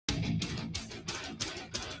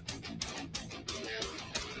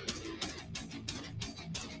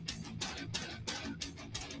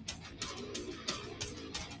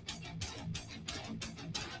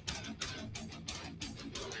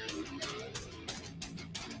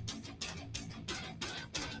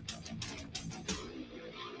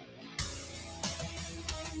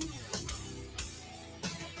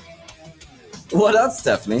What up,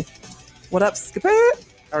 Stephanie? What up, Skipper?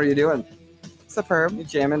 How are you doing? Superb. You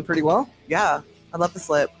jamming pretty well? Yeah, I love the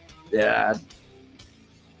slip. Yeah.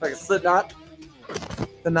 Like a slip knot?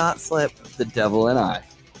 The knot slip. The Devil and I.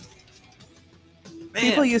 Man.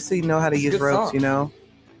 People used to know how to It's a use good ropes, song. you know?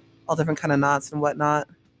 All different kind of knots and whatnot.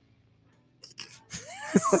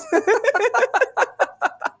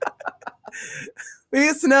 We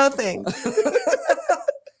used to know things.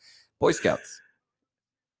 Boy Scouts.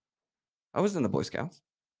 I was in the Boy Scouts.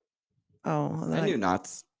 Oh, I knew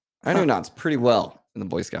knots. I knew knots pretty well in the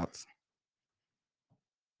Boy Scouts.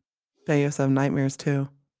 They used to have nightmares too.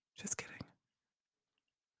 Just kidding.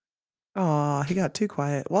 Oh, he got too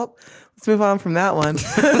quiet. Well, let's move on from that one.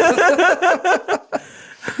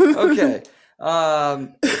 Okay.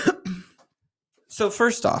 So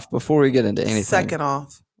first off, before we get into anything. Second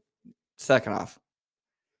off.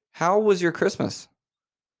 How was your Christmas?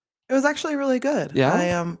 It was actually really good. Yeah?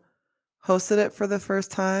 I hosted it for the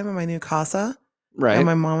first time in my new casa. Right. And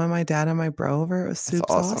my mom and my dad and my bro over. It was super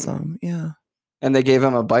awesome. awesome. Yeah. And they gave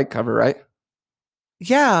him a bike cover, right?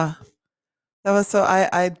 Yeah. That was so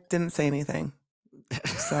I didn't say anything.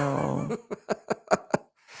 So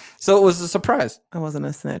So it was a surprise. I wasn't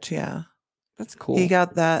a snitch, yeah. That's cool. He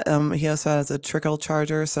got that. He also has a trickle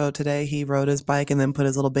charger. So today he rode his bike and then put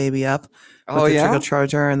his little baby up with the trickle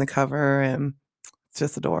charger and the cover, and it's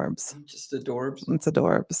just adorbs. Just adorbs. It's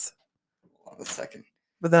adorbs. Hold on a second.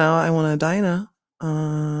 But now I want a Dyna.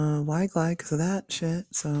 Why glide because of that shit.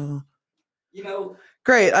 So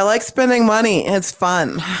great. I like spending money. It's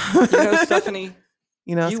fun. Stephanie,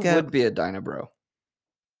 you Skip, would be a Dyna bro.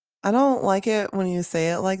 I don't like it when you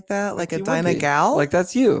say it like that, like a You Dyna would be. gal. Like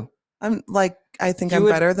that's you. I'm like, I think You I'm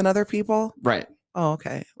would- better than other people. Right. Oh,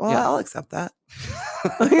 okay. Well, Yeah. I'll accept that.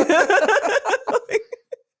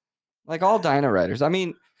 Like all Dyna riders. I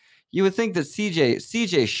mean, you would think that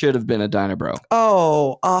CJ should have been a Dyna bro,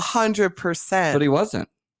 Oh, 100%. but he wasn't.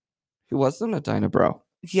 He wasn't a Dyna bro.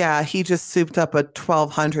 Yeah, he just souped up a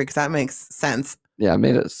 1200 because that makes sense. Yeah,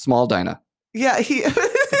 made a small Dyna. Yeah, he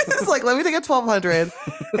it's like, let me take a 1200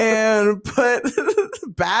 and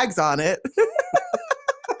put bags on it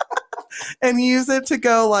and use it to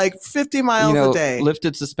go like 50 miles a day.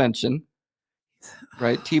 Lifted suspension,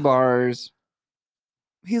 right? T-bars.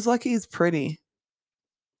 He's lucky he's pretty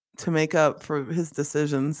to make up for his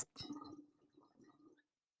decisions.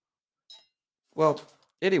 Well,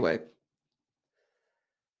 anyway.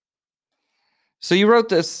 So you wrote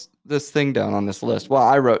this thing down on this list. Well,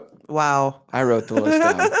 I wrote the list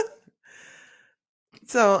down.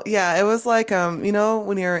 So yeah, it was like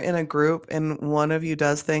when you're in a group and one of you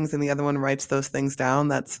does things and the other one writes those things down.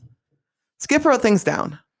 That's Skip wrote things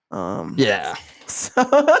down. Yeah. So,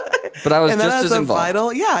 but I was just as involved. I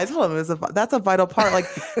told him that's a vital part. Like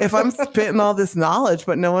if I'm spitting all this knowledge,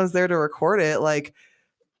 but no one's there to record it, like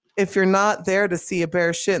if you're not there to see a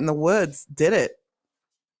bear shit in the woods, did it.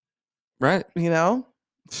 Right. No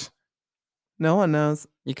one knows.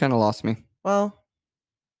 You kind of lost me. Well,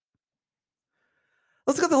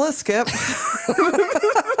 let's go to the list, Skip.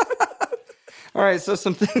 All right. So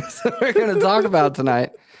some things that we're going to talk about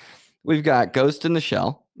tonight. We've got Ghost in the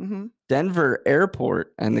Shell, Denver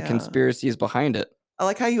Airport, and the conspiracies behind it. I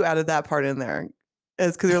like how you added that part in there.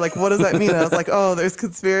 It's because you're like, what does that mean? I was like, oh, there's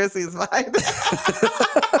conspiracies behind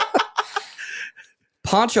it.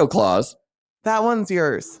 Poncho Claus. That one's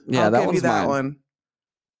yours. Yeah, I'll that give one's you that mine. one.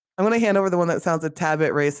 I'm going to hand over the one that sounds a tad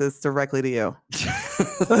bit racist directly to you.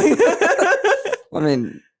 I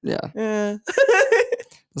mean, yeah. Yeah.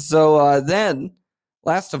 So then,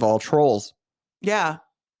 last of all, trolls. Yeah.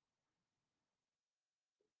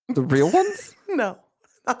 The real ones? No,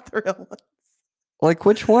 not the real ones. Like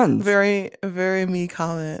which ones? Very, very me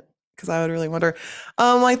comment because I would really wonder.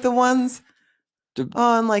 Like the ones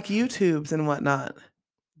on like YouTubes and whatnot.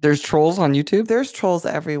 There's trolls on YouTube? There's trolls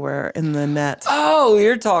everywhere in the net. Oh,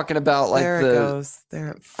 you're talking about like there it goes. There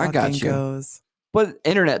it fucking goes. But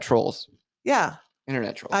internet trolls. Yeah.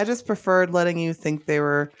 Internet trolls. I just preferred letting you think they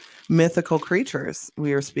were mythical creatures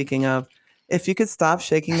we were speaking of. If you could stop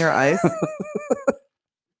shaking your ice.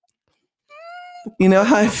 You know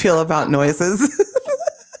how I feel about noises.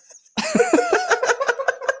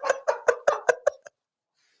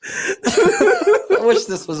 I wish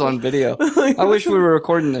this was on video. I wish we were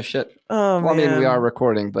recording this shit. Oh, well, man. I mean, we are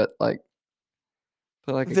recording, but like,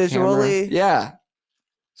 put like a visually, camera. Yeah,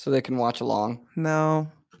 so they can watch along.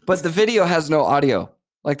 No, but the video has no audio.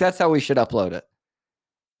 Like that's how we should upload it.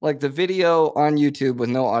 Like the video on YouTube with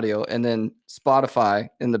no audio, and then Spotify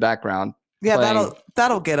in the background. Yeah, playing.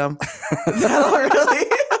 that'll get them. That'll really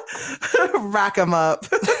rack them up.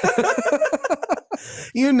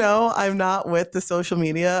 You know, I'm not with the social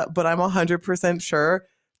media, but I'm 100% sure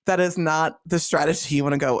that is not the strategy you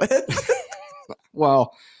want to go with.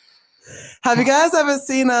 Well, have you guys ever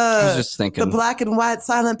seen I was just thinking the black and white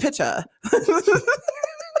silent picture?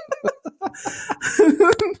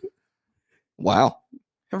 Wow.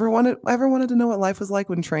 Ever wanted to know what life was like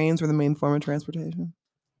when trains were the main form of transportation?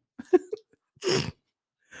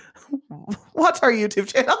 Watch our YouTube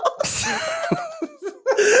channel.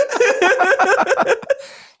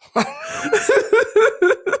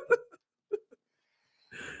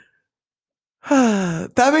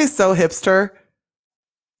 That'd be so hipster.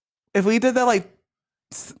 If we did that like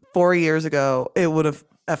 4 years ago, it would have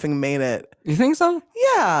effing made it. You think so?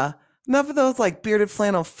 Yeah. Enough of those like bearded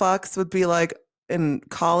flannel fucks would be like in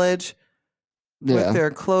college with their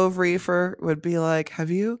clove reefer would be like, have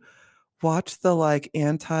you watched the like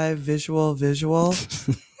anti-visual of the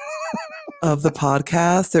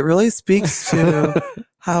podcast? It really speaks to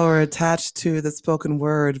how we're attached to the spoken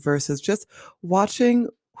word versus just watching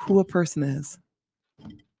who a person is.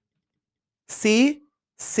 See?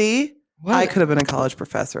 What? I could have been a college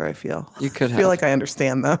professor, I feel. You could have. I feel like I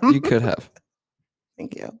understand them. You could have.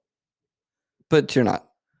 Thank you. But you're not.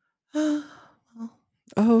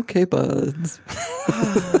 Okay, buds.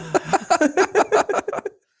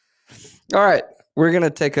 All right. We're going to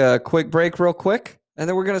take a quick break real quick, and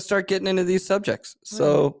then we're going to start getting into these subjects.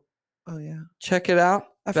 So, check it out.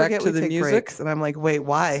 I Back forget to we the take music. Breaks, and I'm like, wait,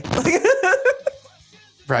 why?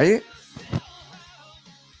 Right?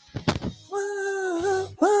 Whoa.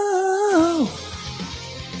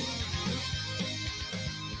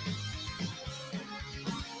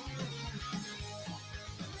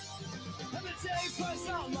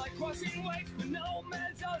 Crushing weight, but no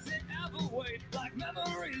man does it ever wait. Like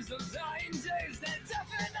memories of dying days that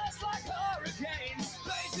deafen us like hurricanes.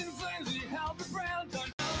 Face in flames, we held the ground.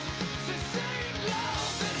 Sustained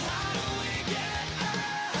love, and how do we get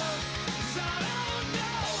out? 'Cause I don't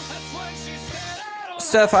know. That's when she said,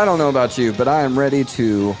 Steph, I don't know about you, but I am ready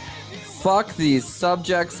to fuck these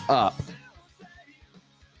subjects up.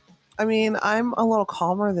 I mean, I'm a little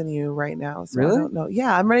calmer than you right now. So really? I don't know.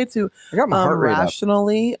 Yeah, I'm ready to I got my heart rate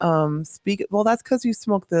rationally speak. Well, that's because you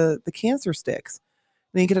smoke the cancer sticks.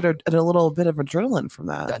 And you get a little bit of adrenaline from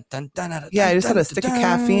that. Yeah, I just had a stick of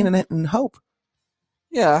caffeine and hope.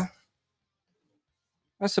 Yeah,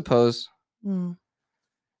 I suppose. Mm.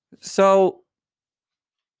 So,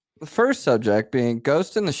 the first subject being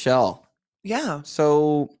Ghost in the Shell. Yeah.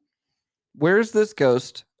 So, where's this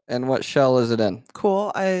ghost? And what shell is it in?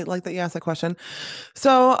 Cool. I like that you asked that question.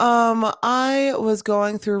 So I was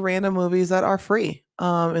going through random movies that are free.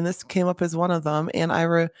 And this came up as one of them. And I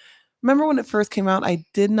remember when it first came out, I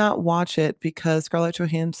did not watch it because Scarlett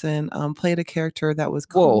Johansson played a character that was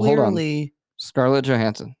clearly... Whoa, hold on. Scarlett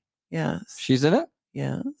Johansson. Yes. She's in it?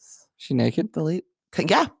 Yes. She naked?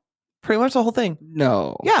 Yeah. Pretty much the whole thing.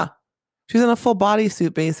 No. Yeah. She's in a full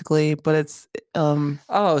bodysuit basically, but it's...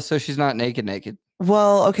 Oh, so she's not naked.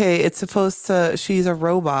 Well, okay, it's supposed to... She's a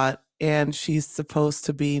robot, and she's supposed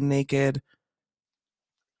to be naked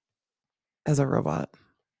as a robot.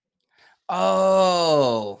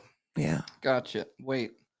 Oh. Yeah. Gotcha.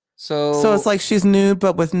 Wait. So it's like she's nude,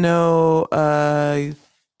 but with no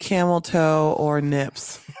camel toe or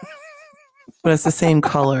nips. But it's the same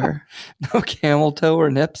color. No camel toe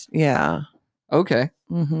or nips? Yeah. Okay.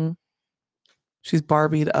 Mm-hmm. She's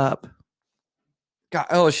Barbied up.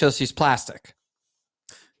 So she's plastic.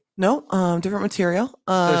 No, different material.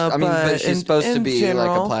 But she's supposed to be general,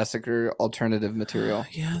 like a plastic or alternative material.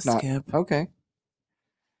 Yeah, Skip. Okay.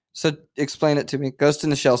 So explain it to me. Ghost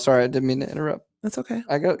in the Shell. Sorry, I didn't mean to interrupt. That's okay.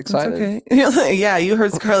 I got excited. That's okay. Yeah, you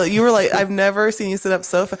heard Scarlett. You were like, I've never seen you sit up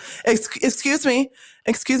so fast. Excuse me.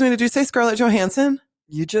 Did you say Scarlett Johansson?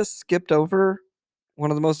 You just skipped over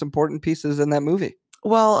one of the most important pieces in that movie.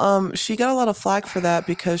 Well, she got a lot of flack for that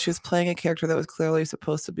because she was playing a character that was clearly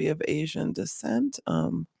supposed to be of Asian descent.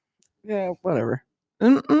 Yeah, whatever.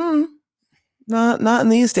 Not in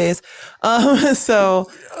these days. So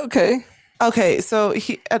okay. So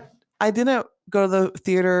I didn't go to the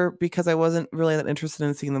theater because I wasn't really that interested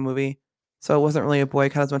in seeing the movie. So it wasn't really a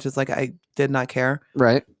boycott as much as like I did not care.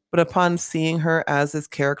 Right. But upon seeing her as this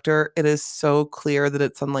character, it is so clear that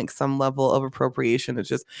it's on like some level of appropriation. It's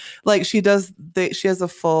just like she has a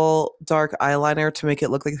full dark eyeliner to make it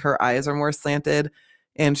look like her eyes are more slanted,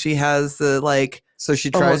 and she has the like. So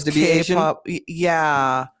she tries to be K-pop. Asian.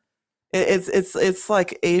 Yeah, it's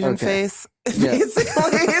like Asian face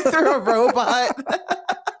basically through a robot.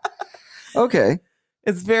 Okay,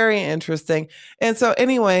 it's very interesting. And so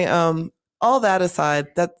anyway, all that aside,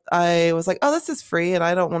 that I was like, oh, this is free, and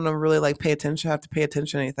I don't want to really like pay attention, have to pay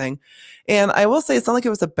attention to anything. And I will say, it's not like it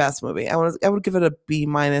was the best movie. I would give it a B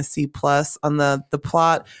minus C plus on the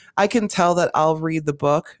plot. I can tell that I'll read the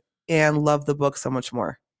book and love the book so much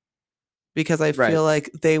more, because I feel like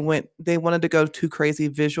they wanted to go too crazy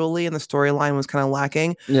visually, and the storyline was kind of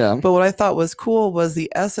lacking. Yeah. But what I thought was cool was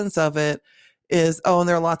the essence of it is, and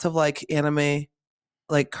there are lots of like anime,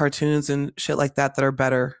 like cartoons and shit like that are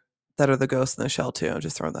better, that are the Ghost in the Shell too.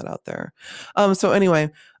 Just throwing that out there. So anyway,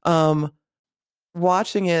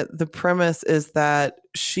 watching it, the premise is that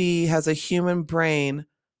she has a human brain,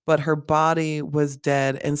 but her body was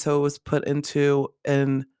dead, and so it was put into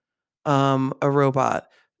a robot.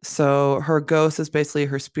 So her ghost is basically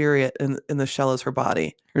her spirit, and the shell is her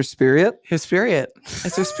body. Her spirit? Her spirit.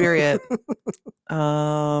 It's her spirit.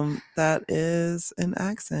 That is an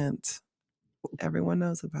accent everyone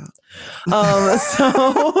knows about.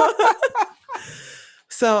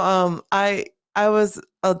 So I was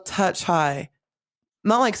a touch high.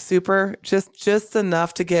 Not like super, just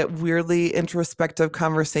enough to get weirdly introspective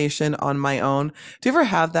conversation on my own. Do you ever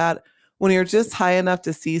have that when you're just high enough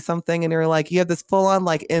to see something and you're like, you have this full on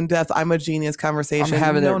like in-depth, I'm a genius conversation. I'm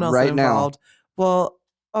having no it one else right involved. now. Well,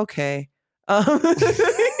 okay.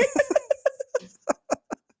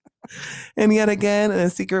 And yet again, in a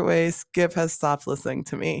secret way, Skip has stopped listening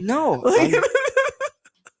to me. No.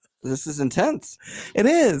 This is intense. It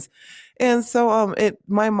is. And so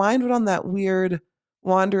my mind went on that weird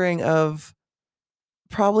wandering of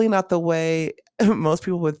probably not the way most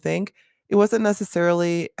people would think. It wasn't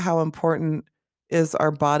necessarily how important is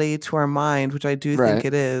our body to our mind, which I do think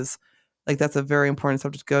it is. Like, that's a very important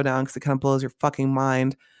subject to go down because it kind of blows your fucking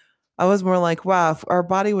mind. I was more like, wow, if our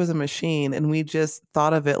body was a machine and we just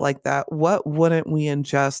thought of it like that, what wouldn't we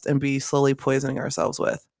ingest and be slowly poisoning ourselves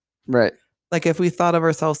with? Right. Like, if we thought of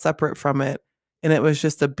ourselves separate from it and it was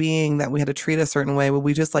just a being that we had to treat a certain way, would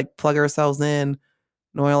we just like plug ourselves in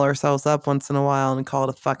and oil ourselves up once in a while and call it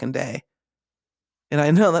a fucking day? And I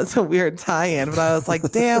know that's a weird tie-in, but I was like,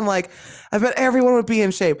 damn, like, I bet everyone would be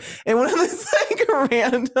in shape. And one of this like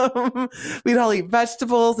random, we'd all eat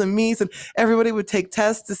vegetables and meats, and everybody would take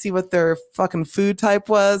tests to see what their fucking food type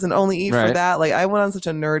was and only eat for that. Like, I went on such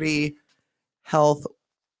a nerdy health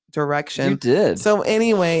direction. You did. So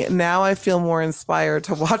anyway, now I feel more inspired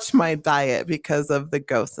to watch my diet because of the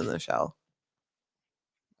Ghost in the Shell.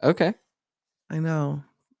 Okay. I know.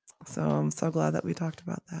 So I'm so glad that we talked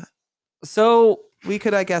about that. So we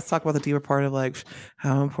could, I guess, talk about the deeper part of like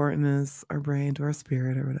how important is our brain to our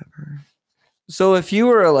spirit or whatever. So if you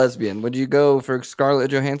were a lesbian, would you go for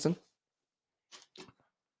Scarlett Johansson?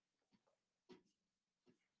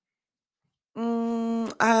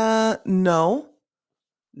 No.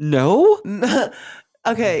 No?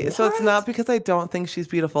 Okay, What? so it's not because I don't think she's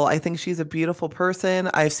beautiful. I think she's a beautiful person.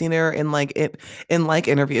 I've seen her in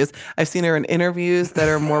interviews. I've seen her in interviews that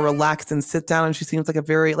are more relaxed and sit down, and she seems like a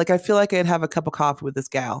very I feel like I'd have a cup of coffee with this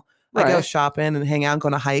gal. Like, go shopping and hang out and go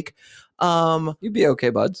on a hike. You'd be okay,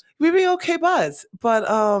 buds. We'd be okay, buds.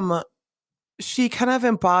 But she kind of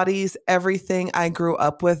embodies everything I grew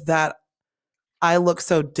up with that I look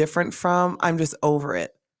so different from. I'm just over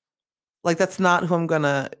it. Like, that's not who I'm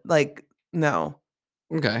gonna like. No.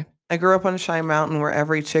 Okay. I grew up on Cheyenne Mountain where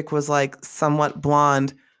every chick was like somewhat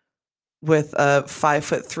blonde with a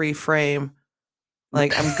 5'3" frame.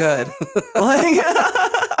 Like, I'm good. Like,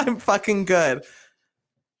 I'm fucking good.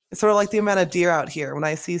 It's sort of like the amount of deer out here. When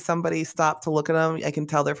I see somebody stop to look at them, I can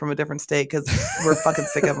tell they're from a different state because we're fucking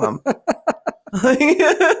sick of them.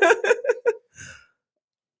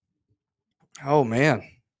 Oh, man.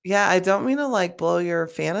 Yeah, I don't mean to like blow your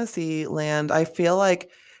fantasy land. I feel like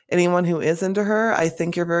anyone who is into her, I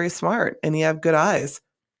think you're very smart and you have good eyes.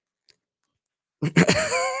 You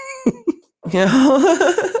know?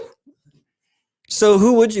 So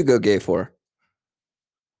who would you go gay for?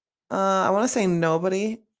 I want to say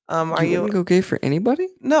nobody. Are you go gay for anybody?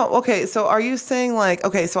 No. Okay. So are you saying like,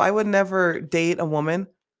 okay, so I would never date a woman,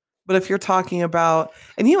 but if you're talking about,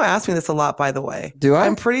 and you asked me this a lot, by the way. Do I?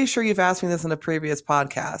 I'm pretty sure you've asked me this in a previous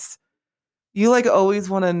podcast. You like always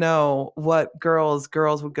want to know what girls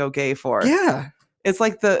would go gay for. Yeah. It's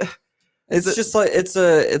like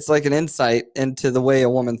it's like an insight into the way a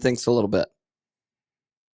woman thinks a little bit.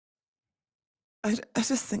 I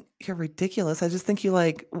just think you're ridiculous. I just think you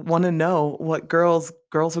like want to know what girls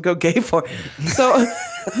would go gay for. So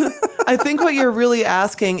I think what you're really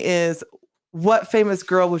asking is, what famous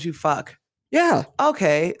girl would you fuck? Yeah.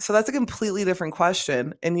 Okay. So that's a completely different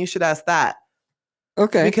question. And you should ask that.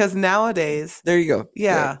 Okay. Because nowadays. There you go.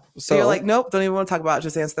 Yeah. So you're like, nope, don't even want to talk about it.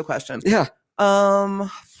 Just answer the question. Yeah.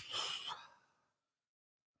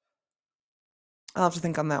 I'll have to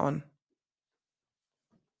think on that one.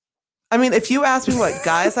 I mean, if you asked me what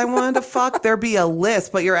guys I wanted to fuck, there'd be a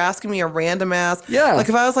list, but you're asking me a random ass. Yeah. Like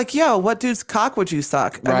if I was like, yo, what dude's cock would you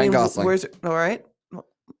suck? Ryan Gosling. Where's all right?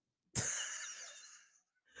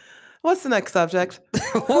 What's the next subject?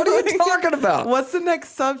 What are you talking about? What's the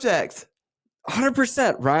next subject?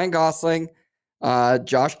 100% Ryan Gosling,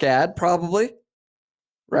 Josh Gad, probably,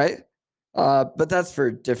 right? But that's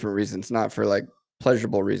for different reasons, not for like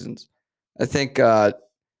pleasurable reasons. I think.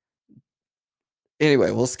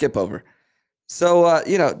 Anyway, we'll skip over. So I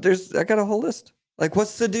got a whole list. Like,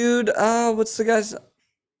 what's the dude? What's the guy's? I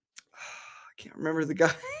can't remember the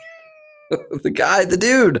guy. the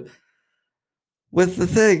dude with the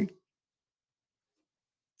thing.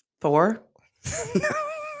 Thor.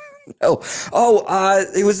 No.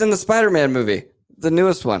 He was in the Spider-Man movie, the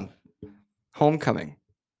newest one, Homecoming.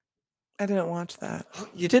 I didn't watch that.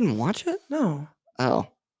 You didn't watch it? No. Oh.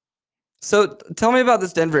 So tell me about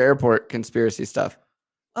this Denver airport conspiracy stuff.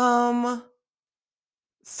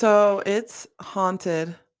 So it's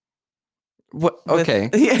haunted. What?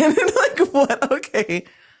 Okay. Yeah, like what? Okay.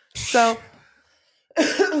 So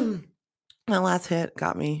my last hit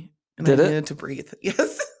got me, and Did I it? needed to breathe.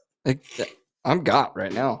 Yes. I'm got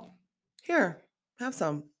right now. Here, have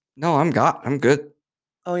some. No, I'm got. I'm good.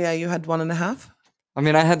 Oh yeah, you had 1.5. I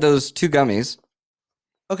mean, I had those 2 gummies.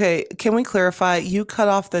 Okay, can we clarify? You cut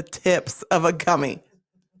off the tips of a gummy.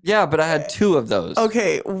 Yeah, but I had 2 of those.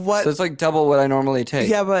 Okay, what? So it's like double what I normally take.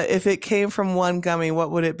 Yeah, but if it came from one gummy, what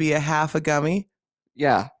would it be? A half a gummy?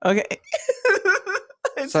 Yeah. Okay.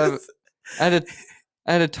 So I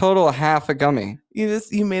had a total of half a gummy.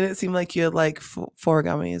 You made it seem like you had like 4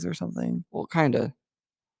 gummies or something. Well, kind of.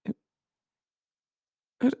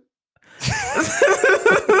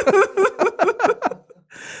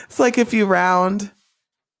 It's like if you round.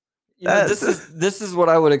 This is what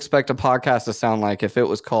I would expect a podcast to sound like if it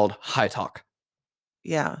was called High Talk.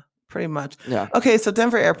 Yeah, pretty much. Yeah. Okay, so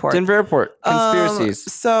Denver Airport. Denver Airport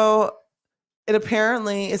conspiracies. So it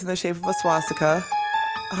apparently is in the shape of a swastika.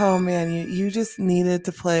 Oh man, you just needed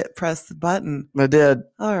to press the button. I did.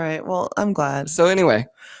 All right. Well, I'm glad. So anyway,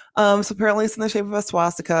 so apparently it's in the shape of a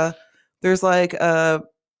swastika. There's like a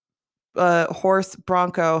horse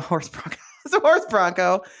bronco. It's a horse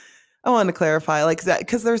bronco. I wanted to clarify, like that,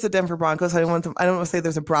 because there's a Denver Broncos. I don't want to say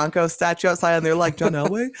there's a Bronco statue outside, and they're like John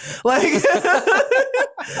Elway. Like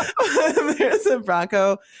there's a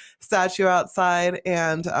Bronco statue outside,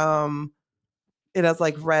 and it has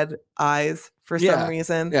like red eyes for some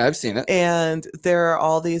reason. Yeah, I've seen it. And there are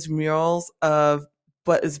all these murals of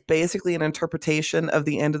what is basically an interpretation of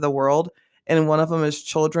the end of the world. And one of them is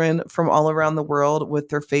children from all around the world with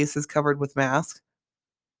their faces covered with masks.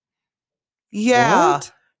 Yeah.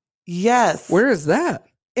 What? Yes. Where is that?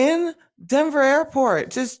 In Denver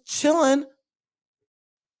Airport, just chilling.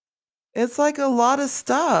 It's like a lot of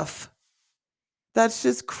stuff. That's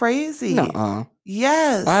just crazy. Nuh-uh.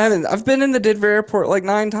 Yes. I've been in the Denver Airport like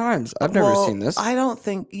 9 times. I've never seen this. I don't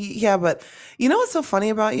think. Yeah, but you know what's so funny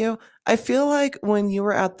about you? I feel like when you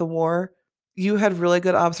were at the war, you had really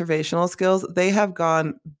good observational skills. They have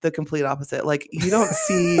gone the complete opposite. Like you don't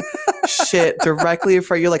see shit directly in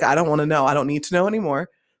front. You're like, I don't want to know. I don't need to know anymore.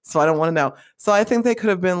 So I don't want to know. So I think they could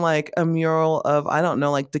have been like a mural of, I don't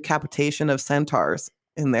know, like decapitation of centaurs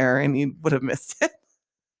in there, and you would have missed it.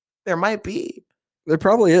 There might be. There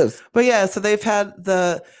probably is. But yeah, so they've had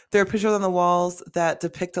there are pictures on the walls that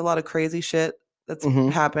depict a lot of crazy shit that's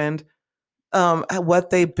happened. What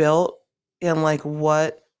they built and like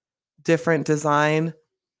what different design,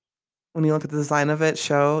 when you look at the design of it,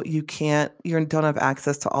 you don't have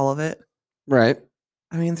access to all of it. Right.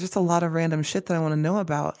 I mean, there's just a lot of random shit that I want to know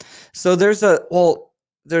about. So there's a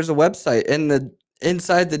website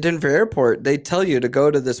inside the Denver Airport. They tell you to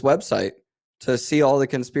go to this website to see all the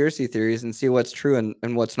conspiracy theories and see what's true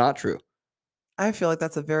and what's not true. I feel like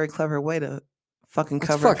that's a very clever way to fucking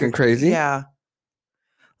cover. It's fucking crazy. Yeah.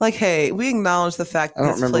 Like, hey, we acknowledge the fact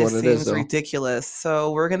that this place seems ridiculous,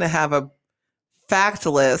 so we're gonna have a fact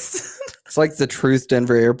list. It's like the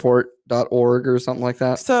truthdenverairport.org or something like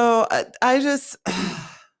that. So I just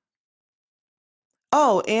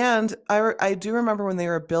and I do remember when they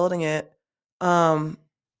were building it,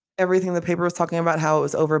 everything the paper was talking about how it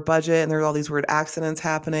was over budget and there were all these weird accidents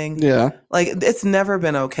happening. Yeah. Like it's never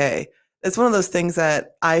been okay. It's one of those things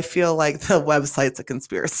that I feel like the website's a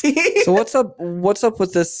conspiracy. So what's up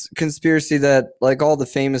with this conspiracy that like all the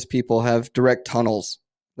famous people have direct tunnels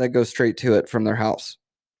that go straight to it from their house?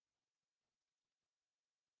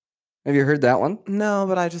 Have you heard that one? No,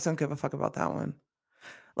 but I just don't give a fuck about that one.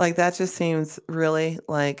 Like that just seems really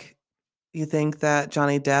like You think that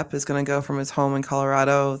Johnny Depp is going to go from his home in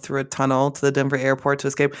Colorado through a tunnel to the Denver airport to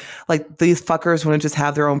escape? Like, these fuckers want to just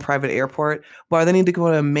have their own private airport. Why do they need to go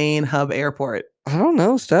to a main hub airport? I don't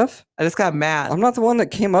know, Steph. I just got mad. I'm not the one that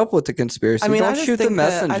came up with the conspiracy. I mean, Don't shoot the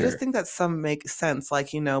messenger. I just think that some make sense,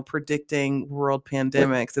 like, predicting world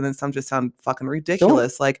pandemics, and then some just sound fucking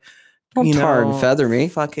ridiculous. Like, Don't tar and feather me.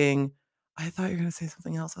 Fucking, I thought you were gonna say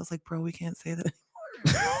something else. I was like, bro, we can't say that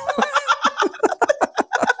anymore.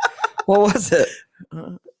 What was it?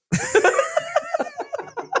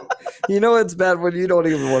 You know it's bad when you don't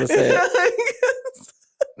even want to say it.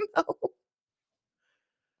 No.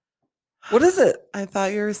 What is it? I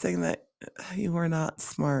thought you were saying that you were not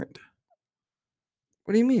smart.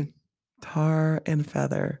 What do you mean? Tar and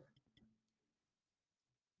feather.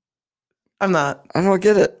 I'm not. I don't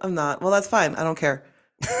get it. I'm not. Well, that's fine. I don't care.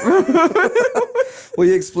 Will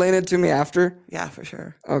you explain it to me after? Yeah, for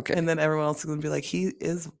sure. Okay. And then everyone else is going to be like, he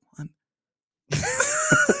is one.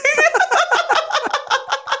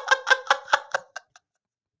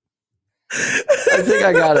 I think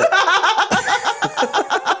I got it.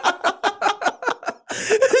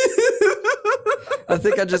 I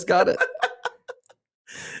think I just got it.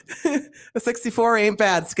 A 64 ain't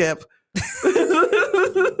bad, Skip.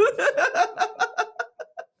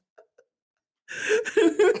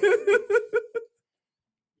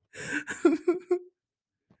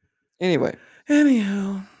 Anyway.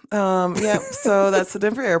 Anyhow, yeah, so that's the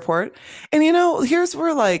Denver airport. And here's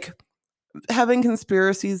where like having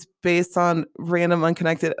conspiracies based on random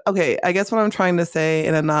unconnected. Okay, I guess what I'm trying to say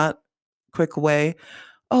in a not quick way.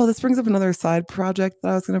 Oh, this brings up another side project that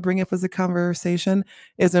I was going to bring up as a conversation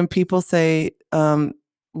is when people say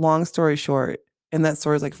long story short, and that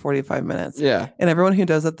story is like 45 minutes. Yeah. And everyone who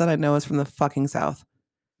does it that I know is from the fucking South.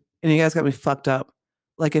 And you guys got me fucked up.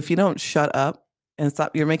 Like, if you don't shut up and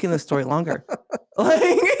stop, you're making the story longer.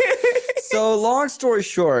 Like, so long story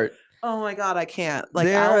short. Oh my God, I can't. Like,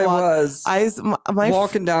 there I was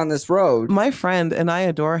walking down this road. My friend, and I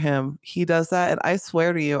adore him, he does that. And I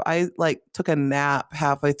swear to you, I like took a nap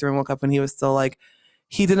halfway through and woke up and he was still like,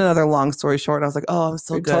 he did another long story short. And I was like, oh, I'm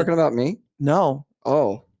so good. Are you talking about me? No.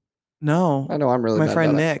 Oh. No. I know I'm really my mad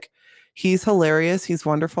friend about Nick. He's hilarious. He's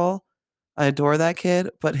wonderful. I adore that kid,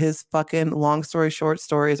 but his fucking long story short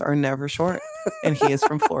stories are never short. And he is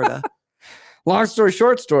from Florida. Long story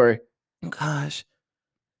short story. Gosh.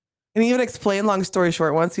 And he even explained long story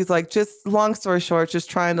short once. He's like, just long story short, just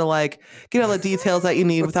trying to like get all the details that you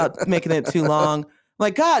need without making it too long. I'm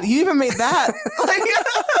like, God, you even made that.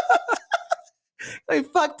 Like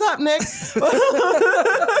fucked up, Nick. So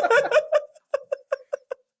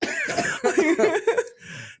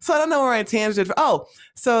I don't know where I tangented. Oh,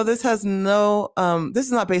 so this has no, this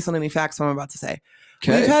is not based on any facts I'm about to say.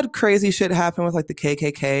 Okay. We've had crazy shit happen with like the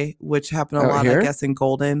KKK, which happened a lot, I guess, in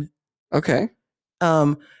Golden. Okay.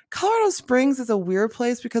 Colorado Springs is a weird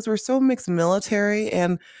place because we're so mixed military.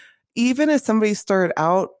 And even if somebody started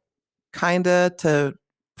out kind of to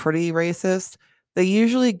pretty racist, they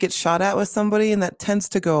usually get shot at with somebody and that tends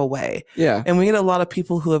to go away. Yeah. And we get a lot of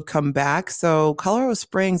people who have come back. So Colorado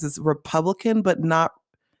Springs is Republican, but not,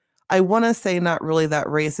 I want to say not really that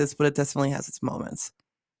racist, but it definitely has its moments.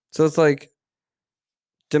 So it's like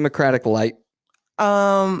Democratic light.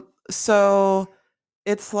 So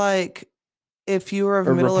it's like if you were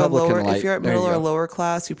of middle or lower, if you're at middle or lower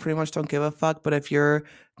class, you pretty much don't give a fuck. But if you're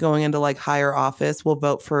going into like higher office, we'll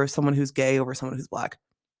vote for someone who's gay over someone who's black.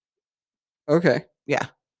 Okay. Yeah.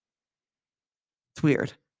 It's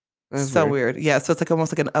weird. That's so weird. Yeah. So it's like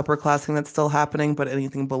almost like an upper class thing that's still happening, but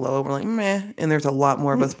anything below, we're like, meh. And there's a lot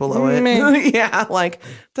more of us below it. Yeah. Like,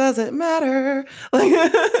 does it matter? Like,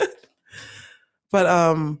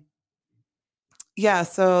 but, yeah.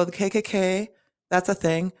 So the KKK, that's a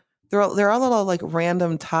thing. There are a little like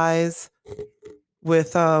random ties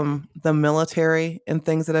with, the military and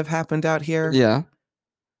things that have happened out here. Yeah.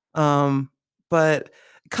 But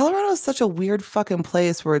Colorado is such a weird fucking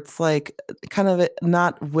place where it's like kind of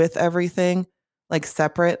not with everything, like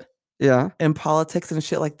separate. Yeah. In politics and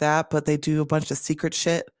shit like that, but they do a bunch of secret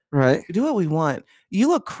shit. Right. We do what we want. You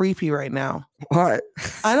look creepy right now. What?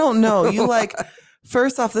 I don't know. You like,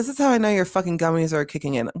 first off, this is how I know your fucking gummies are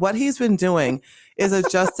kicking in. What he's been doing is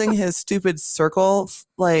adjusting his stupid circle,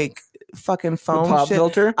 like, fucking phone pop shit.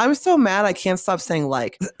 Filter. I'm so mad I can't stop saying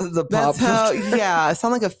like. The pop filter. Yeah, I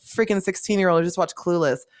sound like a freaking 16-year-old who just watched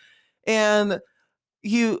Clueless. And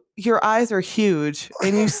your eyes are huge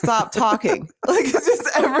and you stop talking. Like it's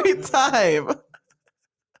just every time.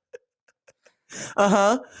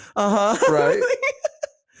 Right.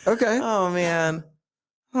 Okay. Oh man.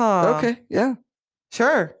 Oh. Okay. Yeah.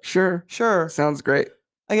 Sure. Sure. Sure. Sounds great.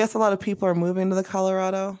 I guess a lot of people are moving to the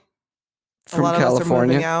Colorado. from a lot of us are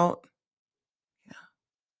moving California. out.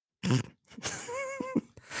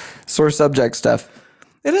 Sore subject stuff.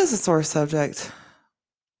 It is a sore subject.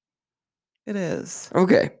 It is.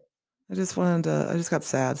 Okay. I just got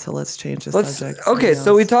sad, so let's change the Let's. subject. Okay, Something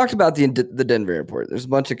so we else. talked about the Denver airport. There's a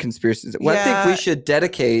bunch of conspiracies. Well, I think Yeah. we should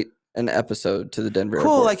dedicate an episode to the Denver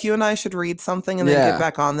Cool. airport. Like you and I should read something and then Yeah. get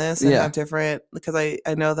back on this and Yeah. have different, because I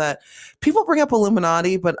know that people bring up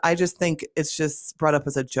Illuminati, but I just think it's just brought up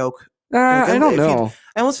as a joke. I don't if you- know.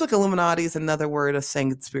 I almost feel like Illuminati is another word of saying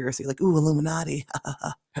conspiracy. Like, ooh, Illuminati.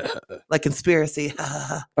 Like conspiracy.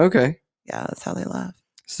 Okay. Yeah, that's how they laugh.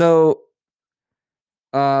 So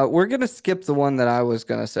we're going to skip the one that I was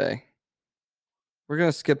going to say. We're going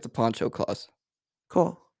to skip the poncho clause.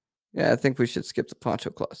 Cool. Yeah, I think we should skip the poncho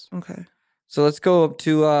clause. Okay. So let's go up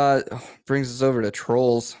to brings us over to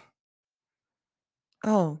trolls.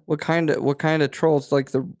 Oh, What kind of trolls?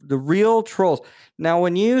 Like the real trolls. Now,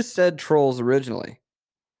 when you said trolls originally,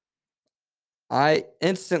 I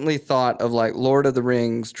instantly thought of like Lord of the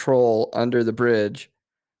Rings troll under the bridge.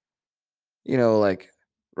 You know, like,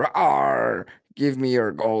 "Rawr, give me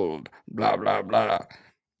your gold, blah, blah, blah."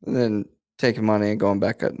 And then taking money and going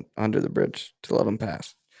back under the bridge to let them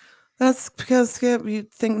pass. that's because Skip, you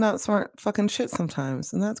think not smart fucking shit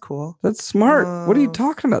sometimes, and that's cool. That's smart. What are you Oh,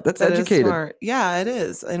 talking about? That's That is educated. smart. Yeah, it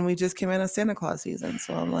is. And we just came in of Santa Claus season,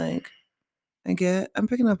 so I'm like, I'm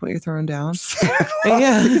picking up what you're throwing down.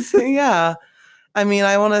 Yeah, yeah. I mean,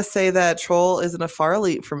 I want to say that Troll isn't a far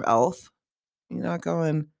leap from Elf. You're not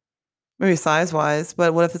going maybe size wise,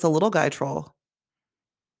 but what if it's a little guy troll?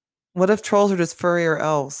 What if trolls are just furrier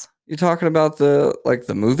elves? You talking about the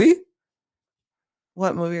movie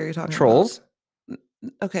What movie are you talking Trolls? about?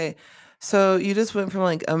 Okay, so you just went from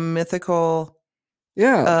like a mythical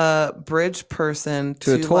Yeah. bridge person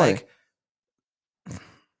To a toy. like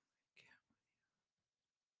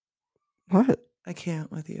What? I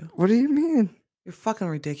can't with you. What do you mean? You're fucking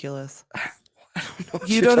ridiculous. I don't know what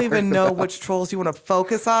You you're don't even talking know about. which trolls you want to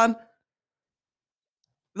focus on.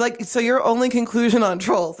 Like, so your only conclusion on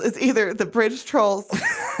trolls is either the bridge trolls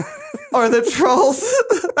or the trolls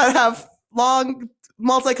that have long,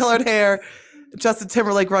 multicolored hair Justin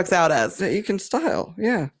Timberlake rocks out as. that you can style.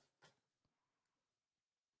 Yeah.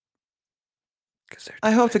 'Cause they're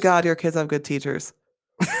I hope to toys. God your kids have good teachers.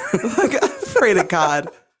 Like, I pray to God.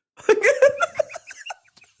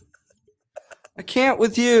 I can't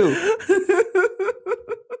with you.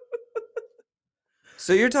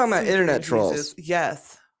 So you're talking about Sweet internet Jesus. trolls.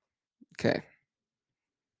 Yes. Okay.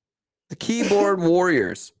 The keyboard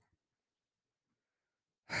warriors.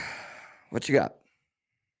 What you got?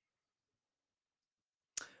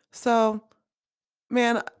 So,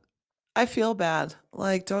 man, I feel bad.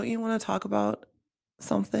 Like, don't you want to talk about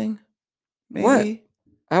something? What? Maybe.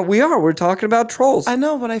 We're talking about trolls. I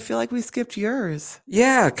know, but I feel like we skipped yours.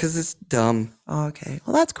 Yeah, because it's dumb. Oh, okay.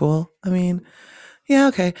 Well, that's cool. I mean, yeah,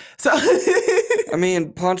 okay. So, I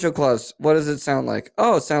mean, Poncho Claus, what does it sound like?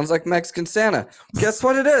 Oh, it sounds like Mexican Santa. Guess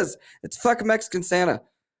what it is? It's fucking Mexican Santa.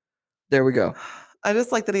 There we go. I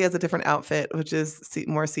just like that he has a different outfit, which is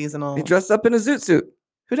more seasonal. He dressed up in a zoot suit,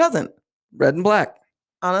 Who doesn't? red and black,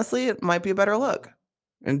 Honestly, it might be a better look.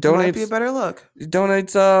 and It might be a donates better look.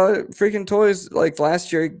 freaking toys. Like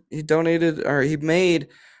last year, he donated or he made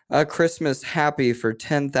Christmas happy for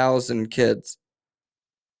 10,000 kids.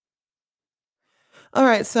 All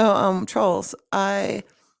right, so trolls. I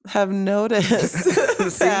have noticed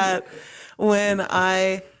See? that when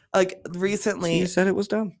I recently You said it was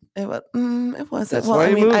dumb. it wasn't. That's Well, why I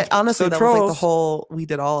you mean, moved. honestly, So that was like the trolls. whole. We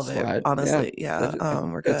did all of it. Slide, yeah. Honestly, yeah.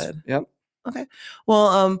 We're It's- good. Yep. Okay.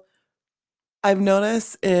 Well, I've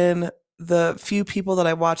noticed in the few people that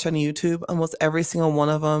I watch on YouTube, almost every single one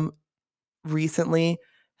of them recently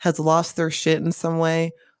has lost their shit in some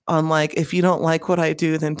way on like, if you don't like what I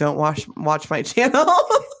do, then don't watch my channel.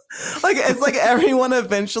 Like, it's like everyone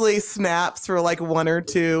eventually snaps for like 1 or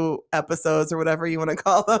 2 episodes or whatever you want to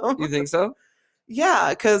call them. You think so? Yeah,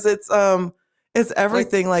 because it's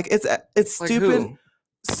everything. Like it's Like stupid. who?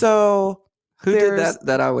 So Who did there's-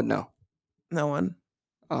 that I would know? no one.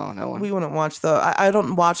 Oh, no one. We wouldn't watch I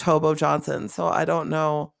don't watch Hobo Johnson, so I don't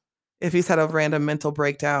know if he's had a random mental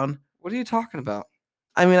breakdown. What are you talking about?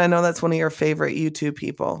 I mean, I know that's one of your favorite YouTube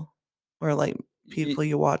people, or like people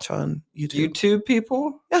you watch on YouTube. YouTube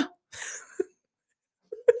people? Yeah.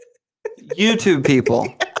 YouTube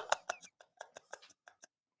people.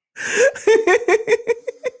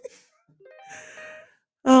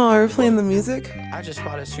 Oh are we playing the music? I just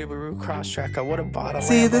bought a Subaru Crosstrek. I would have bought a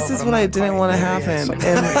See, Lambo, this but is I'm what I not didn't quite want to there yet, happen. so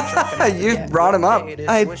And I'm You forget. brought him up. Hey, it is.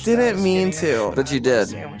 I Wish that didn't was mean skinnier. to. But you I love did.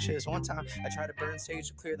 sandwiches. One time I tried to burn sage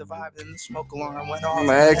to clear the vibe, then the smoke alarm went off. My and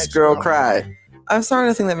the ex-girl ex-girl cried. I'm starting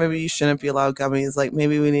to think that maybe you shouldn't be allowed gummies. Like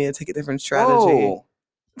maybe we need to take a different strategy. Whoa.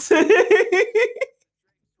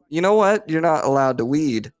 You know what? You're not allowed to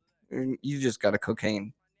weed. You just got a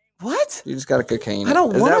cocaine. What? You just got a cocaine. I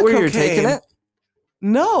don't Is want that a where you're taking cocaine. it?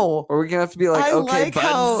 No. Or are we gonna have to be like, I okay, like bud.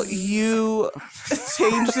 how you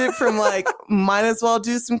changed it from like might as well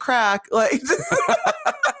do some crack. Like just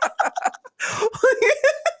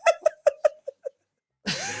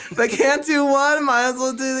if I can't do one, might as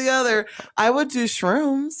well do the other. I would do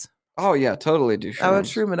shrooms. Oh yeah, totally do. I would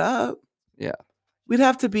shrooms. shroom it up. Yeah. We'd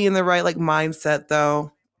have to be in the right like mindset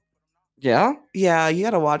though. Yeah. Yeah, you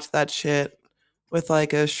gotta watch that shit with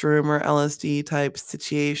like a shroom or LSD type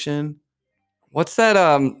situation. What's that?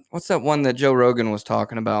 What's that one that Joe Rogan was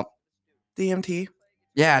talking about? DMT.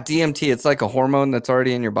 Yeah, DMT. It's like a hormone that's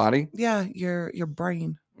already in your body. Yeah, your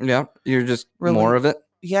brain. Yeah, you're just Really? more of it.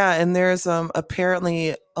 Yeah, and there's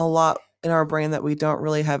apparently a lot in our brain that we don't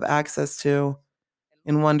really have access to,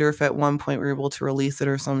 and wonder if at one point we're able to release it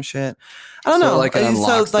or some shit. I don't So, know. like, it So,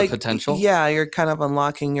 unlocks the like, potential? Yeah, you're kind of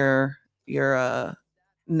unlocking your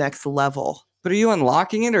next level. But are you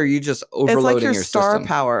unlocking it, or are you just overloading It's like your your star system?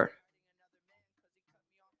 power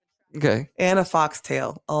Okay. and a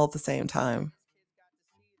foxtail all at the same time.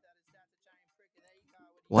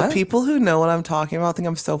 What? The people who know what I'm talking about think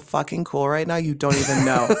I'm so fucking cool right now. You don't even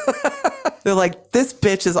know. They're like, this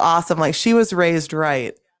bitch is awesome. Like, she was raised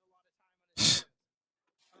right.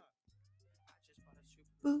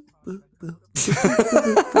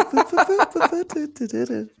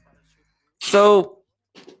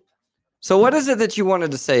 So what is it that you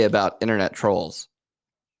wanted to say about internet trolls?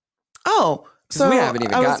 Oh, 'Cause so we haven't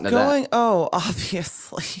even I was gotten to that. going. Oh,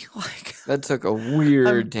 obviously, like That took a weird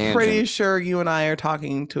I'm tangent. pretty sure you and I are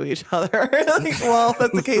talking to each other. Like, well,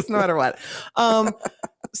 that's the case no matter what.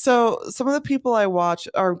 So some of the people I watch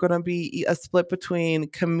are going to be a split between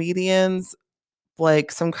comedians, like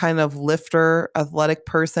some kind of lifter, athletic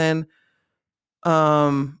person,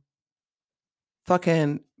 fucking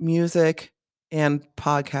music, and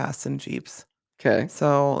podcasts and Jeeps. Okay.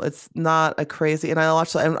 So it's not a crazy, and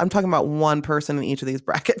I'm talking about one person in each of these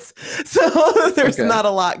brackets. So there's Okay. not a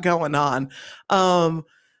lot going on.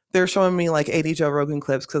 They're showing me like 80 Joe Rogan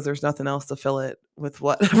clips because there's nothing else to fill it with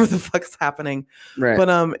whatever the fuck's happening. Right. But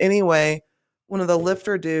anyway, one of the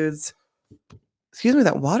lifter dudes, excuse me,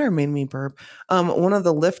 that water made me burp. One of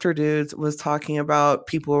the lifter dudes was talking about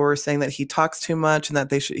people who were saying that he talks too much and that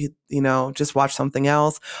they should, just watch something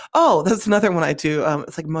else. Oh, that's another one I do.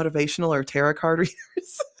 It's like motivational or tarot card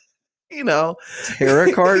readers.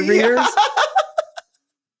 Tarot card readers? Yeah.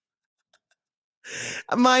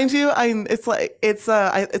 Mind you,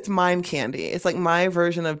 it's mind candy. It's like my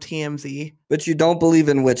version of TMZ. But you don't believe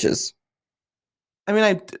in witches. I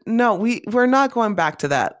mean, we're not going back to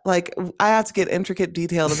that. Like, I have to get intricate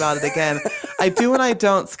detailed about it again. I do and I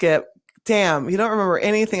don't, Skip. Damn, you don't remember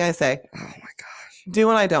anything I say. Oh my gosh. Do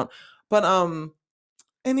and I don't. But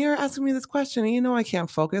and you're asking me this question, and I can't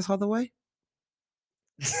focus all the way.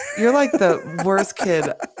 You're like the worst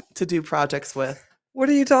kid to do projects with. What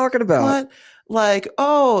are you talking about? What? Like,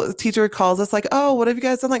 oh, the teacher calls us like, oh, what have you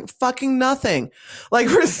guys done? Like, fucking nothing. Like,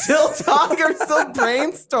 we're still talking, we're still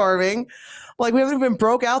brainstorming. Like, we haven't even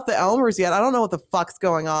broke out the Elmers yet. I don't know what the fuck's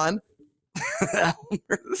going on.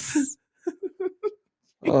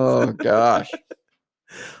 Oh gosh.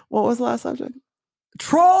 What was the last subject?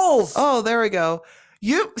 Trolls. Oh, there we go.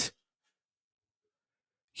 You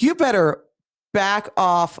better back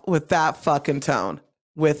off with that fucking tone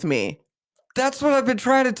with me. That's what I've been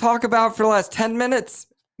trying to talk about for the last 10 minutes.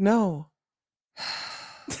 No.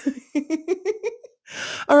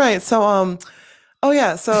 All right. So, oh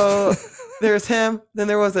yeah. So there's him. Then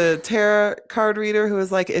there was a tarot card reader who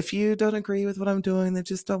was like, if you don't agree with what I'm doing, then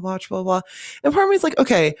just don't watch, blah, blah. And part of me is like,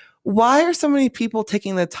 okay, why are so many people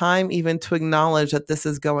taking the time even to acknowledge that this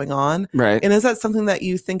is going on? Right. And is that something that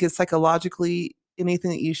you think is psychologically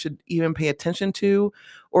anything that you should even pay attention to?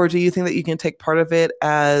 Or do you think that you can take part of it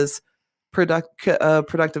as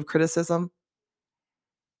productive criticism?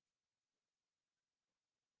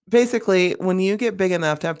 Basically, when you get big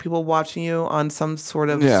enough to have people watching you on some sort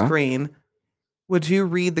of screen, would you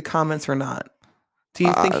read the comments or not? Do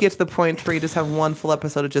you think you get to the point where you just have one full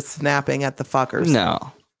episode of just snapping at the fuckers?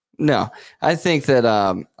 No. I think that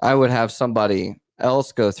I would have somebody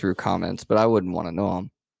else go through comments, but I wouldn't want to know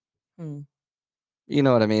them. You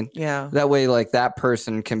know what I mean? Yeah. That way, like, that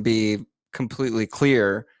person can be completely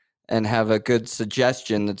clear and have a good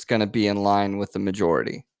suggestion that's going to be in line with the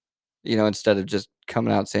majority. Instead of just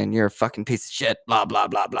coming out saying you're a fucking piece of shit, blah blah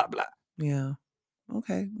blah blah blah. Yeah.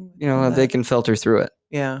 Okay. They can filter through it.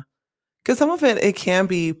 Yeah. Because some of it can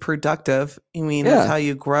be productive. I mean, that's how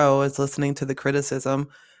you grow, is listening to the criticism.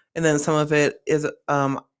 And then some of it is,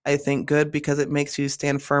 I think, good because it makes you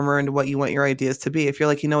stand firmer into what you want your ideas to be. If you're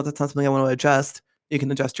like, that's not something I want to adjust, you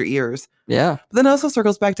can adjust your ears. Yeah. But then it also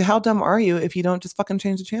circles back to how dumb are you if you don't just fucking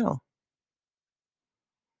change the channel?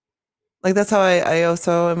 Like, that's how I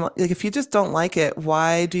also am. Like, if you just don't like it,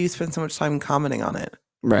 why do you spend so much time commenting on it?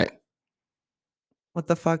 Right. What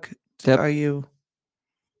the fuck are you?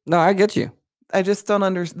 No, I get you. I just don't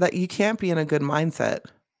understand that you can't be in a good mindset.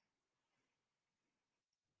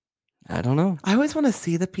 I don't know. I always want to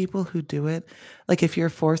see the people who do it. Like, if you're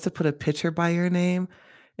forced to put a picture by your name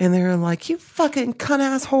and they're like, you fucking cunt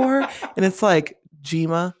ass whore. And it's like,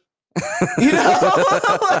 Jima.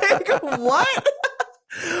 Like, what?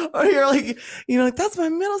 Or you're like, like, that's my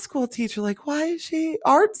middle school teacher. Like, why is she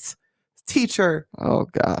arts teacher? Oh,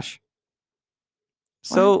 gosh.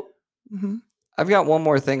 So I've got one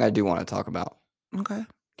more thing I do want to talk about.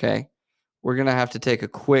 Okay. We're going to have to take a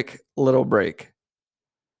quick little break.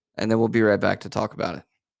 And then we'll be right back to talk about it.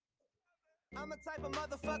 I'm a type of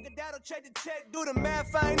motherfucker that'll check the check, do the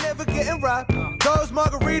math, I ain't never getting robbed. Those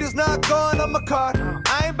margaritas not going on my card.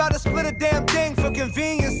 I ain't about to split a damn thing for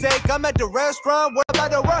convenience sake. I'm at the restaurant, what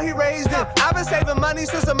about the world he raised in? I've been saving money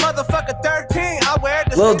since a motherfucker 13. I wear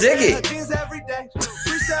the Lil same Dicky. jeans every day.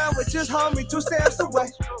 3 sandwiches, homie, 2 stamps away.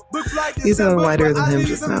 Book flight These are whiter than him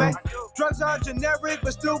just now. Drugs are generic,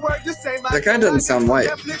 but still work the same. That guy doesn't sound white.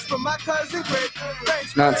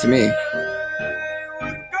 Not to me.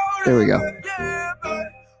 There we go.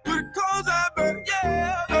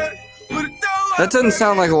 That doesn't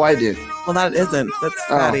sound like a white dude. Well, that isn't. That's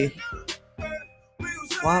fatty.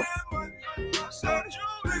 What?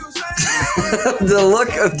 The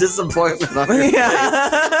look of disappointment on your face.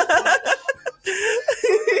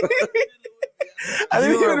 I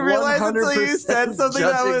didn't You even are realize until you 100% said something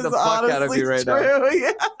that judging was the fuck out of honestly me right true. now.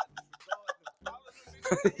 Yeah.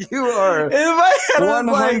 You are In my head,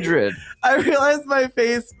 100. I realized my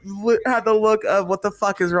face had the look of what the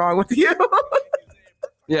fuck is wrong with you.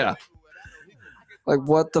 Yeah. Like,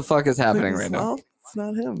 what the fuck is happening right now? Well, it's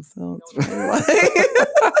not him, so it's probably why.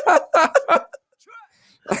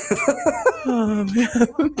 Oh, man.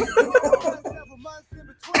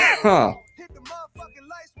 Huh.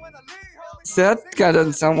 See, that guy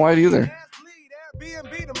doesn't sound white either.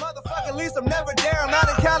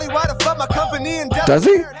 Does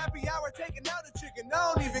he?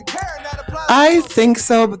 I think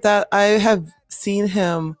so, but that I have seen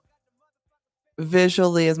him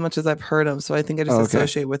visually as much as I've heard him, so I think I just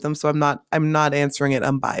associate with him. So I'm not answering it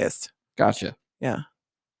unbiased. Gotcha. Yeah.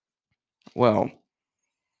 Well,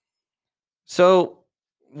 so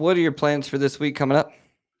what are your plans for this week coming up?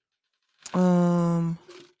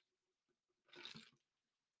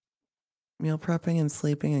 Meal prepping and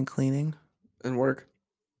sleeping and cleaning and work.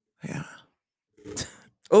 Yeah.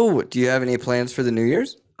 Oh, do you have any plans for the New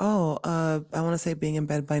Year's? Oh, I want to say being in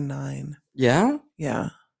bed by 9. Yeah? Yeah.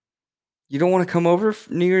 You don't want to come over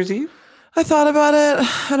for New Year's Eve? I thought about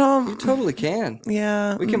it. I don't. You totally can.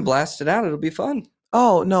 Yeah. We can blast it out. It'll be fun.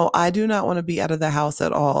 Oh, no, I do not want to be out of the house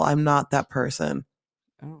at all. I'm not that person.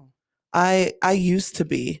 Oh. I used to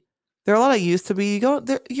be. There are a lot of used to be. You go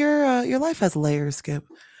there, your life has layers, Skip.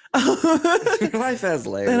 Your life has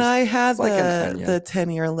layers. And I had like the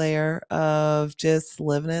 10-year layer of just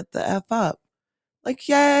living it the F up. Like,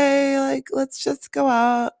 yay, like, let's just go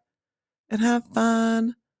out and have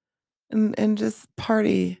fun and just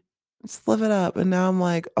party. Just live it up. And now I'm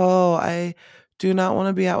like, oh, I do not want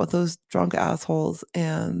to be out with those drunk assholes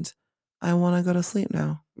and I want to go to sleep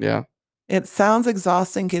now. Yeah. It sounds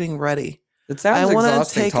exhausting getting ready. It sounds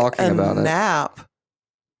exhausting talking about it. I want to take a nap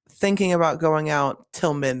thinking about going out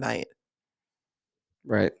till midnight.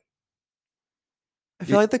 Right. I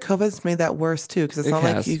feel like the COVID's made that worse too, because it's not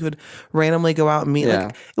like you could randomly go out and meet.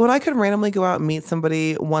 Like when I could randomly go out and meet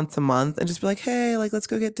somebody once a month and just be like, hey, like let's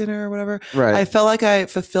go get dinner or whatever. Right. I felt like I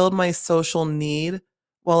fulfilled my social need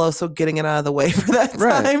while also getting it out of the way for that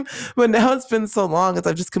time. But now it's been so long as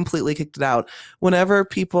I've just completely kicked it out. Whenever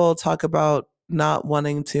people talk about not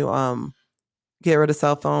wanting to get rid of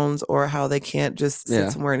cell phones or how they can't just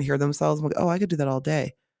sit somewhere and hear themselves, I'm like, oh, I could do that all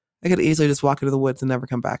day. I could easily just walk into the woods and never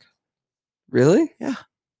come back. Really? Yeah.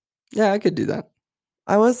 Yeah, I could do that.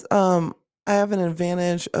 I have an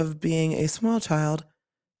advantage of being a small child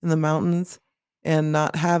in the mountains and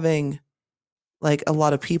not having like a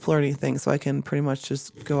lot of people or anything, so I can pretty much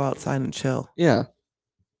just go outside and chill. Yeah.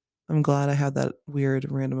 I'm glad I had that weird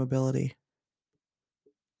random ability.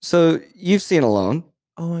 So you've seen Alone.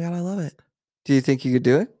 Oh my god, I love it. Do you think you could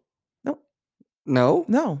do it? Nope. No.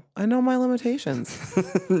 No, I know my limitations.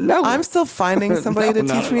 No. I'm still finding somebody No, to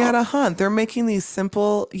not teach at me how all. to hunt. They're making these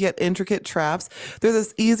simple yet intricate traps. They're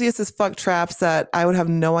the easiest as fuck traps that I would have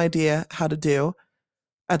no idea how to do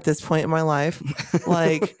at this point in my life.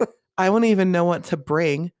 Like, I wouldn't even know what to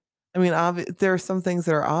bring. I mean, there are some things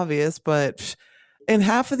that are obvious, but and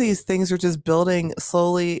half of these things are just building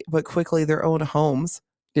slowly but quickly their own homes.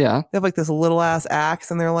 Yeah. They have like this little ass axe,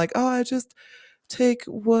 and they're like, "Oh, I just take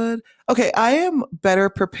wood." Okay, I am better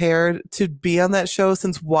prepared to be on that show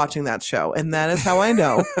since watching that show, and that is how I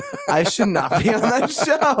know I should not be on that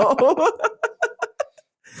show.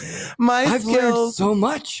 My I've learned skills, so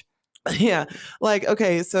much. yeah, like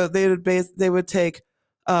okay, so they would take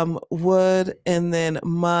wood and then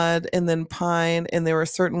mud and then pine, and there were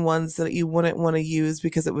certain ones that you wouldn't want to use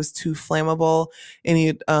because it was too flammable, and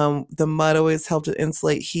you the mud always helped to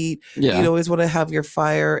insulate heat. Yeah. You'd always want to have your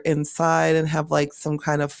fire inside and have like some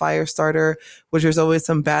kind of fire starter, which there's always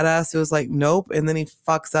some badass who was like nope, and then he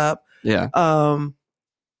fucks up. Yeah.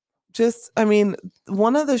 Just I mean,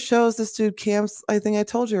 one of the shows this dude camps, I think I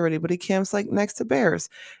told you already, but he camps like next to bears,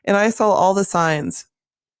 and I saw all the signs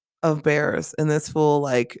of bears, and this fool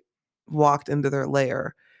like walked into their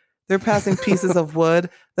lair. They're passing pieces of wood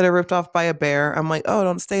that are ripped off by a bear. I'm like, oh,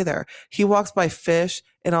 don't stay there. He walks by fish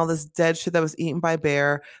and all this dead shit that was eaten by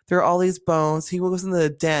bear. There are all these bones. He goes into the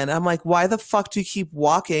den. I'm like, why the fuck do you keep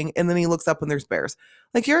walking? And then he looks up and there's bears.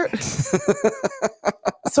 Like you're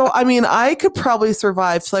so I mean, I could probably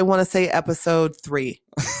survive till I want to say episode 3.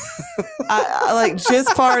 I like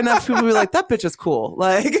just far enough people be like, that bitch is cool.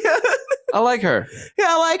 Like I like her. yeah,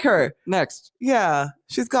 I like her. Next. Yeah,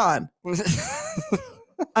 she's gone.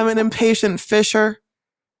 I'm an impatient fisher.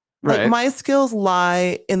 Like Right. my skills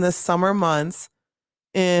lie in the summer months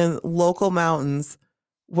in local mountains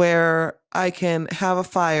where I can have a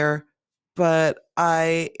fire, but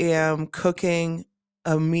I am cooking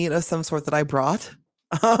a meat of some sort that I brought.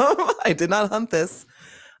 I did not hunt this.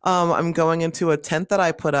 I'm going into a tent that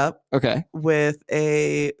I put up Okay. with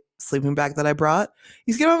a sleeping bag that I brought.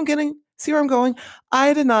 You see what I'm getting? See where I'm going?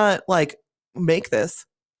 I did not like make this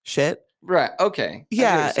shit. Right. Okay. I get what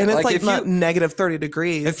Yeah, you're saying. and it's like if not you, negative 30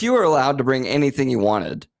 degrees. if you were allowed to bring anything you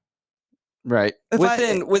wanted, right? If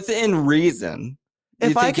within reason, you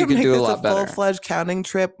if I think you could could make do a this a lot better. full-fledged counting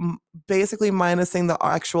trip, basically minusing the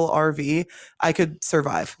actual RV, I could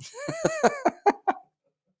survive.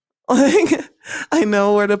 Like, I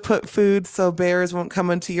know where to put food so bears won't come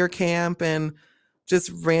into your camp and just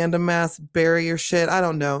random ass bury your shit. I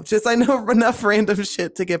don't know. Just I know enough random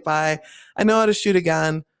shit to get by. I know how to shoot a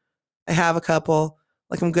gun. I have a couple.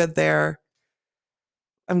 Like I'm good there.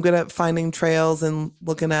 I'm good at finding trails and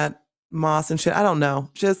looking at moss and shit. I don't know.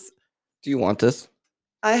 Just Do you want this?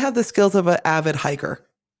 I have the skills of an avid hiker.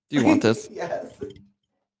 Do you want this? Yes.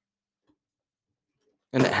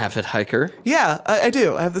 An avid hiker? Yeah, I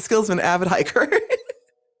do. I have the skills of an avid hiker.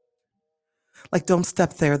 Like, don't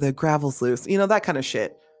step there. The gravel's loose. You know, that kind of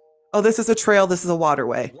shit. Oh, this is a trail. This is a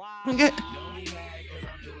waterway. Okay.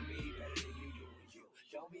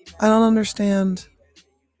 I don't understand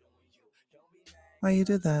why you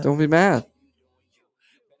did that. Don't be mad.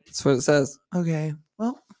 That's what it says. Okay.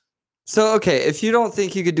 Well, So, okay, if you don't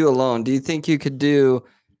think you could do Alone, do you think you could do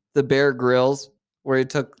the Bear Grylls where he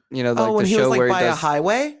took, like oh, when the he was show like where by he a does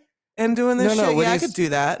highway and doing this No, shit, when yeah, I he's- could do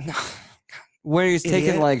that. where he's taking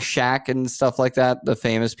Idiot. like Shaq and stuff like that, the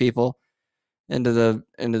famous people, into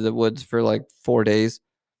the woods for like 4 days,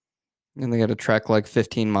 and they got to trek like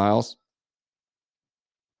 15 miles.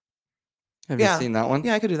 Have Yeah. you seen that one?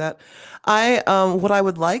 Yeah, I could do that. What I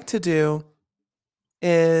would like to do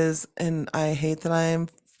is, and I hate that I'm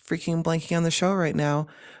freaking blanking on the show right now,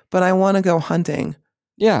 but I want to go hunting.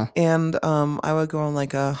 Yeah. And I would go on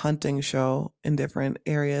like a hunting show in different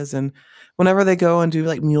areas, and whenever they go and do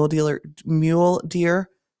like mule deer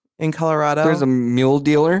in Colorado, There's a mule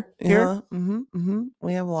dealer here. yeah,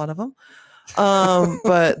 we have a lot of them.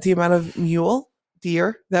 But the amount of mule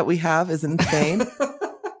deer that we have is insane.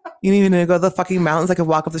 You need to go to the fucking mountains. I could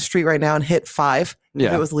walk up the street right now and hit 5 if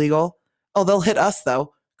Yeah. it was legal. Oh, they'll hit us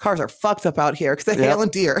though. Cars are fucked up out here because they're Yep. hailing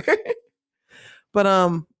deer. But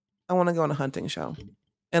I want to go on a hunting show,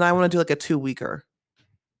 and I want to do like a 2-weeker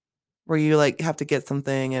where you like have to get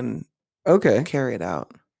something and Okay, carry it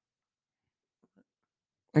out.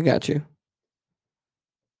 I got you.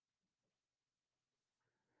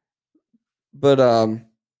 But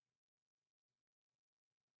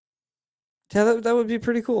yeah, that would be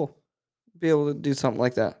pretty cool. Be able to do something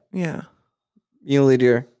like that. Yeah. Muley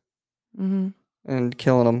deer Mm-hmm. and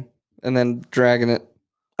killing them. and then dragging it.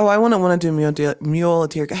 Oh, I wouldn't want to do mule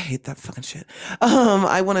deer. I hate that fucking shit.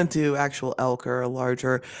 I want to do actual elk or a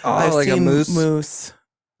larger. I've like a seen moose.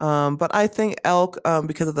 But I think elk,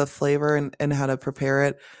 because of the flavor and how to prepare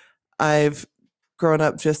it, I've grown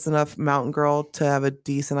up just enough mountain girl to have a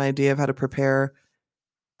decent idea of how to prepare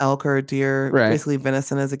elk or deer. Right. Basically,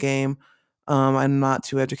 venison as a game. I'm not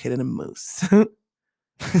too educated in moose.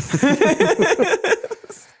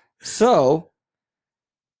 So,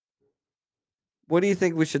 what do you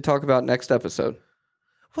think we should talk about next episode?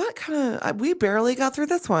 What kind of? We barely got through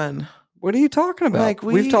this one. What are you talking about? Like,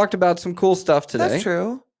 We've talked about some cool stuff today. That's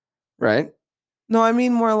true. Right? No, I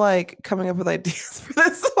mean more like coming up with ideas for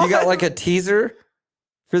this one. You got like a teaser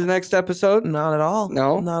for the next episode? Not at all.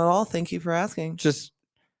 No? Not at all. Thank you for asking. Just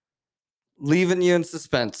leaving you in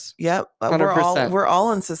suspense. Yep. 100%. We're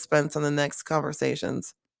all in suspense on the next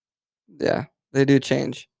conversations. Yeah, they do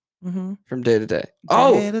change Mm-hmm. from day to day.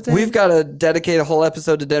 Day to day. We've got to dedicate a whole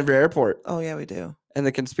episode to Denver Airport Oh, yeah, we do. and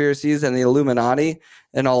the conspiracies and the Illuminati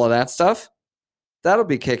and all of that stuff. That'll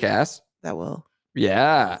be kick-ass. That will.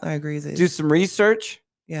 Yeah. I agree. Zeke. Do some research.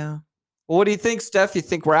 Yeah. Well, what do you think, Steph? You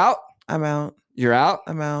think we're out? I'm out. You're out?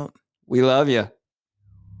 I'm out. We love you.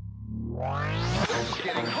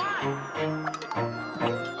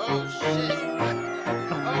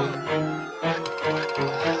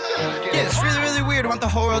 Yeah, it's really, really weird. I want the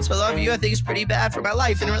whole world to love you. I think it's pretty bad for my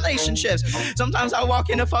life and relationships. Sometimes I walk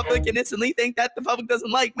into public and instantly think that the public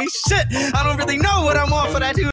doesn't like me. Shit, I don't really know what I want, but I do.